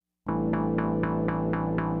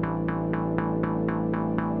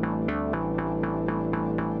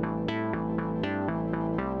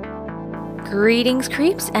Greetings,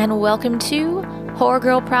 creeps, and welcome to Horror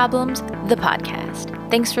Girl Problems, the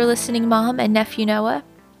podcast. Thanks for listening, Mom and Nephew Noah.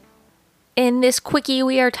 In this quickie,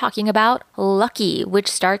 we are talking about Lucky, which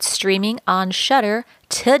starts streaming on Shudder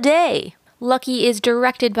today. Lucky is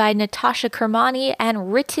directed by Natasha Kermani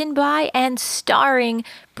and written by and starring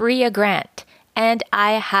Brea Grant. And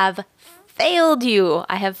I have failed you.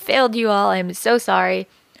 I have failed you all. I'm so sorry.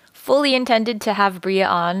 Fully intended to have Brea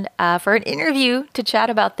on for an interview to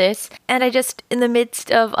chat about this. And I just, in the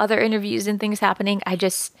midst of other interviews and things happening, I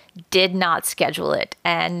just did not schedule it.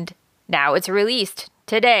 And now it's released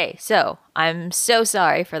today. So I'm so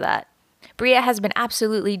sorry for that. Brea has been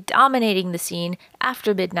absolutely dominating the scene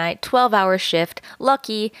after midnight, 12-hour shift,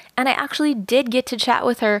 Lucky, and I actually did get to chat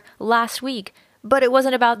with her last week. But it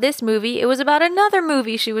wasn't about this movie, it was about another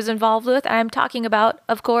movie she was involved with, and I'm talking about,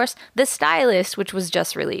 of course, The Stylist, which was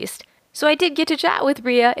just released. So I did get to chat with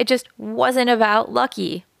Brea, it just wasn't about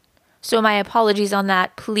Lucky. So my apologies on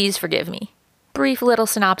that, please forgive me. Brief little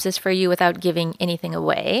synopsis for you without giving anything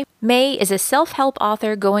away. May is a self-help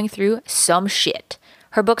author going through some shit.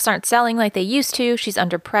 Her books aren't selling like they used to, she's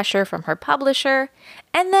under pressure from her publisher,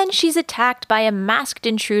 and then she's attacked by a masked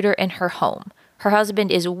intruder in her home. Her husband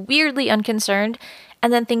is weirdly unconcerned,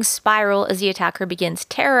 and then things spiral as the attacker begins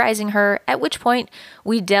terrorizing her, at which point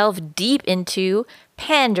we delve deep into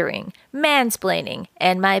pandering, mansplaining,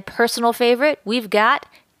 and my personal favorite, we've got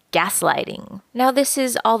gaslighting. Now this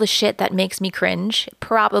is all the shit that makes me cringe, it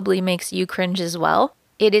probably makes you cringe as well.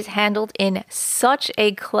 It is handled in such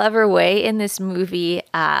a clever way in this movie,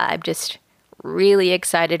 I'm just really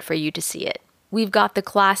excited for you to see it. We've got the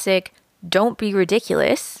classic, don't be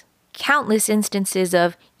ridiculous, countless instances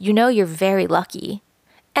of, you know you're very lucky,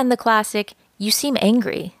 and the classic, you seem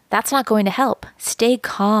angry. That's not going to help. Stay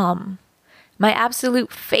calm. My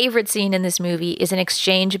absolute favorite scene in this movie is an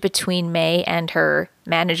exchange between May and her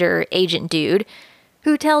manager agent dude,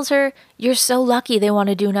 who tells her, you're so lucky they want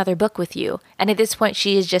to do another book with you. And at this point,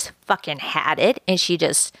 she has just fucking had it, and she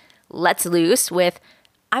just lets loose with,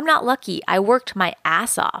 I'm not lucky. I worked my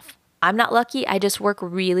ass off. I'm not lucky, I just work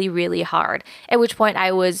really, really hard. At which point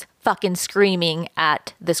I was fucking screaming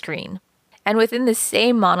at the screen. And within the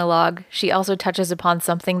same monologue, she also touches upon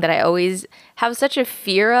something that I always have such a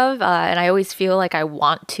fear of, and I always feel like I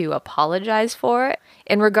want to apologize for.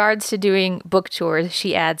 In regards to doing book tours,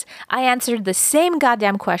 she adds, I answered the same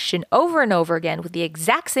goddamn question over and over again with the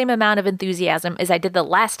exact same amount of enthusiasm as I did the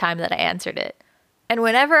last time that I answered it. And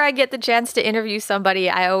whenever I get the chance to interview somebody,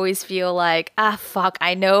 I always feel like, fuck,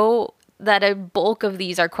 I know that a bulk of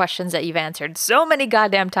these are questions that you've answered so many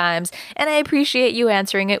goddamn times, and I appreciate you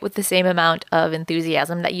answering it with the same amount of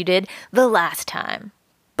enthusiasm that you did the last time.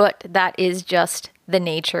 But that is just the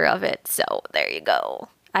nature of it, so there you go.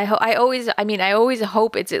 I always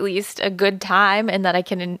hope it's at least a good time and that I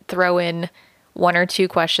can throw in one or two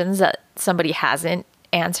questions that somebody hasn't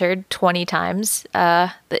answered 20 times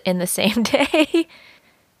in the same day.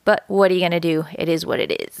 But what are you going to do? It is what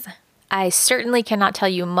it is. I certainly cannot tell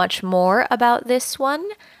you much more about this one,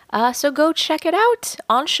 so go check it out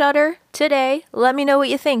on Shudder today. Let me know what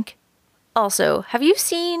you think. Also, have you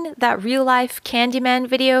seen that real-life Candyman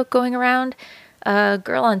video going around? A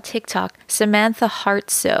girl on TikTok, Samantha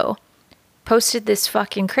Hartso, posted this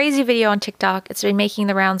fucking crazy video on TikTok. It's been making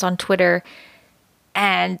the rounds on Twitter.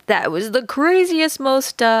 And that was the craziest,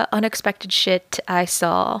 most unexpected shit I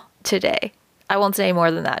saw today. I won't say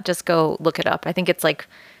more than that. Just go look it up. I think it's like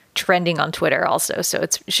trending on Twitter also, so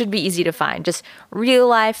it should be easy to find. Just real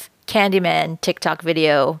life Candyman TikTok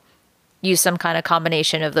video. Use some kind of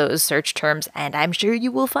combination of those search terms, and I'm sure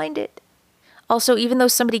you will find it. Also, even though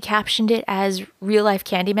somebody captioned it as real life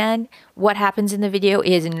Candyman, what happens in the video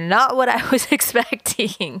is not what I was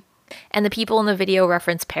expecting. And the people in the video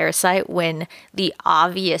reference Parasite when the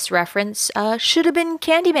obvious reference should have been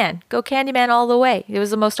Candyman. Go Candyman all the way. It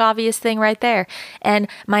was the most obvious thing right there. And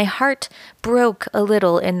my heart broke a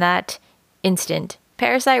little in that instant.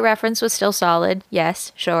 Parasite reference was still solid.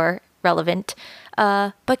 Yes, sure, relevant.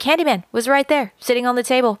 But Candyman was right there, sitting on the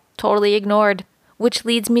table, totally ignored. Which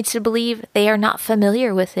leads me to believe they are not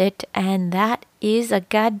familiar with it, and that is a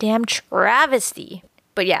goddamn travesty.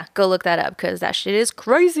 But yeah, go look that up because that shit is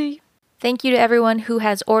crazy. Thank you to everyone who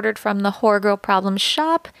has ordered from the Horror Girl Problems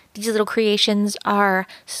shop. These little creations are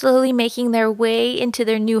slowly making their way into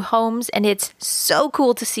their new homes, and it's so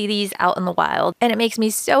cool to see these out in the wild. And it makes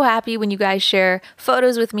me so happy when you guys share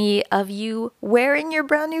photos with me of you wearing your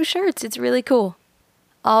brand new shirts. It's really cool.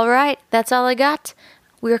 All right, that's all I got.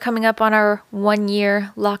 We are coming up on our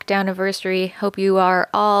 1-year lockdown anniversary. Hope you are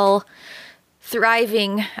all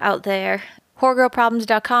thriving out there.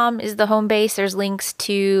 HorrorGirlProblems.com is the home base. There's links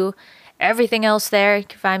to everything else there. You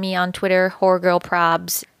can find me on Twitter,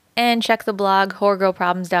 HorrorGirlProbs, and check the blog,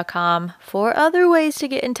 horrorgirlproblems.com, for other ways to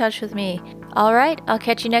get in touch with me. All right, I'll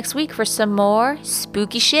catch you next week for some more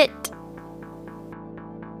spooky shit.